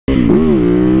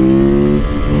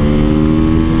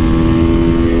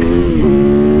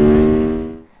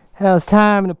Now it's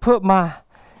time to put my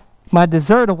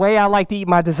dessert away. I like to eat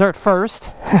my dessert first.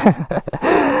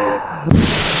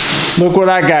 Look what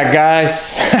I got,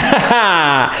 guys.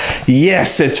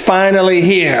 Yes, it's finally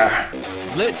here.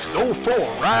 Let's go for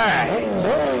a ride.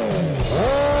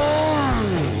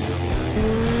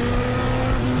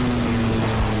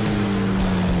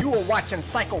 Watching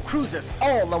CycleCruza's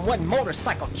all-in-one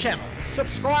motorcycle channel.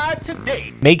 Subscribe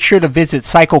today. Make sure to visit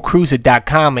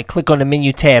CycleCruza.com and click on the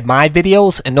menu tab My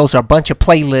Videos, and those are a bunch of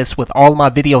playlists with all of my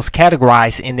videos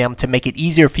categorized in them to make it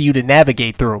easier for you to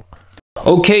navigate through.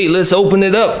 Okay, let's open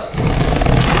it up.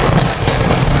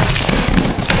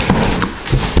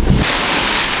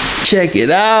 Check it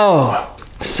out.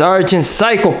 Sargent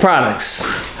Cycle Products.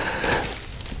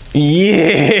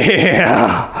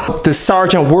 Yeah, the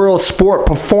Sargent World Sport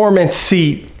Performance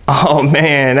seat. Oh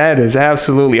man, that is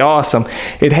absolutely awesome.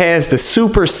 It has the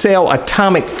Supercell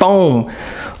atomic foam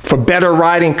for better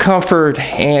riding comfort,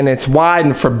 and it's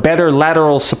widened for better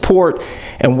lateral support.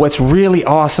 And what's really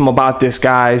awesome about this,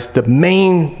 guys, the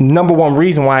main #1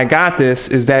 reason why I got this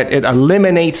is that it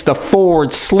eliminates the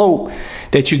forward slope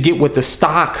that you get with the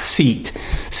stock seat.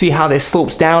 See how this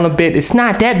slopes down a bit? It's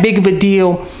not that big of a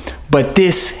deal, but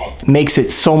this makes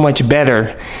it so much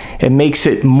better. It makes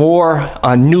it more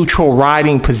a neutral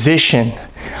riding position.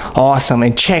 Awesome.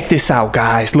 And check this out,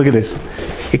 guys. Look at this.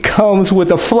 It comes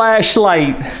with a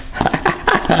flashlight.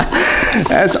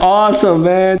 That's awesome,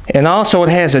 man. And also it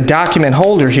has a document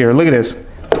holder here. Look at this.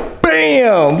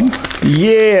 Bam!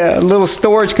 Yeah, a little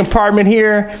storage compartment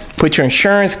here. Put your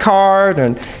insurance card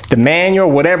and the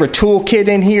manual, whatever toolkit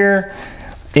in here.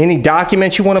 Any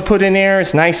documents you want to put in there,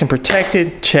 it's nice and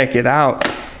protected. Check it out.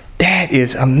 That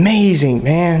is amazing,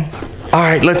 man. All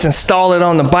right, let's install it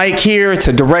on the bike here. It's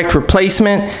a direct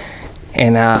replacement.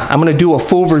 And I'm going to do a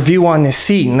full review on this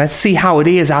seat. And let's see how it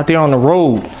is out there on the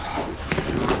road.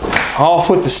 Off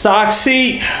with the stock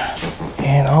seat.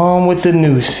 And on with the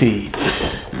new seat.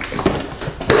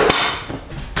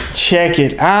 Check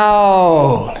it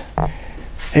out.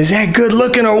 Is that good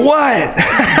looking or what?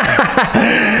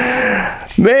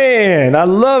 Man, I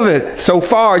love it so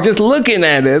far. Just looking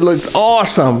at it, it looks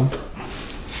awesome.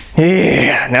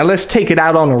 Yeah, now let's take it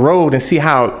out on the road and see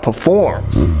how it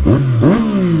performs.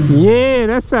 Yeah,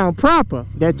 that sounds proper.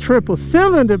 That triple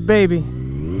cylinder, baby.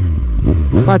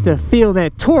 About to feel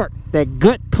that torque, that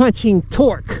gut-punching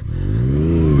torque.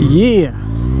 Yeah.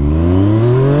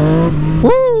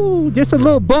 Woo! Just a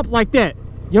little bump like that.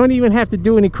 You don't even have to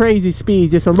do any crazy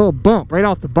speeds. Just a little bump right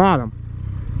off the bottom.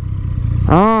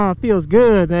 Oh, it feels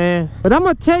good, man. But I'm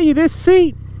gonna tell you, this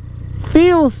seat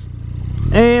feels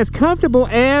as comfortable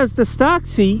as the stock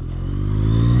seat.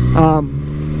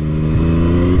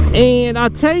 And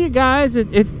I'll tell you guys,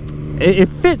 it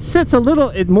sits a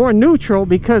little more neutral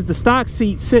because the stock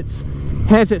seat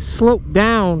has it sloped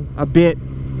down a bit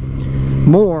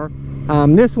more.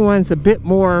 This one's a bit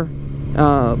more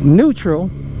neutral.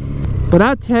 But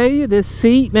I'll tell you, this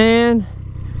seat, man,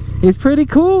 is pretty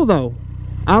cool though.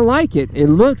 I like it. It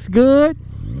looks good,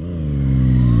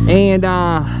 and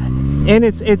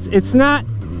it's not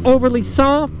overly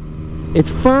soft.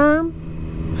 It's firm,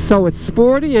 so it's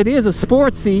sporty. It is a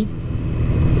sport seat,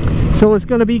 so it's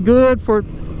going to be good for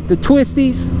the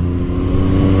twisties.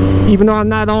 Even though I'm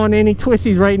not on any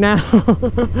twisties right now,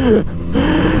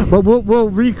 but we'll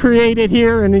recreate it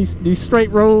here in these straight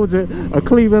roads of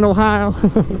Cleveland, Ohio.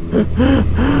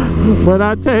 But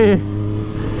I tell you,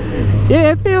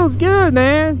 yeah, it feels good,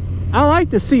 man. I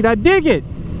like the seat. I dig it.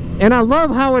 And I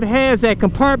love how it has that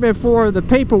compartment for the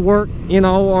paperwork, you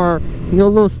know, or, you know, a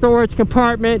little storage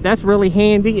compartment. That's really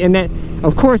handy. And that,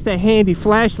 of course, that handy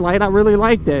flashlight. I really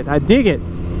like that. I dig it.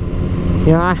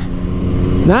 Yeah,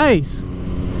 nice.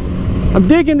 I'm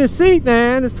digging the seat,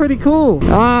 man. It's pretty cool.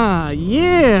 Ah,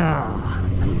 yeah.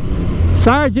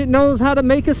 Sargent knows how to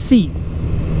make a seat.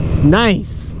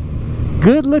 Nice.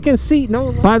 Good looking seat.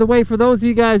 No, by the way, for those of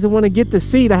you guys that want to get the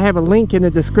seat, I have a link in the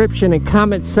description and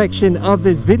comment section of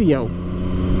this video.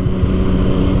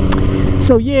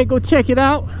 So yeah, go check it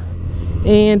out.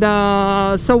 And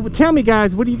so tell me,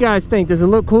 guys, what do you guys think? Does it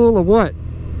look cool or what?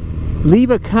 Leave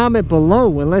a comment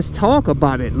below and let's talk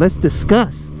about it. Let's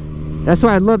discuss. That's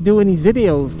why I love doing these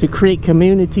videos, to create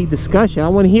community discussion. I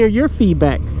want to hear your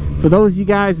feedback. For those of you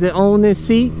guys that own this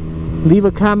seat, leave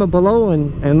a comment below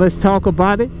and let's talk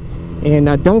about it.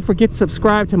 And don't forget to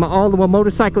subscribe to my all-in-one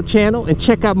motorcycle channel and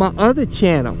check out my other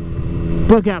channel,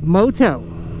 Bug Out Moto.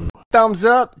 Thumbs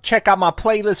up. Check out my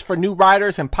playlist for new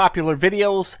riders and popular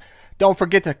videos. Don't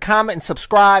forget to comment and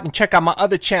subscribe, and check out my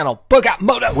other channel, Bug Out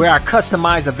Moto, where I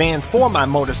customize a van for my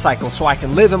motorcycle so I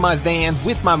can live in my van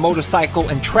with my motorcycle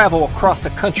and travel across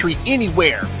the country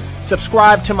anywhere.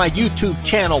 Subscribe to my YouTube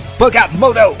channel, Bug Out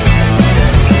Moto.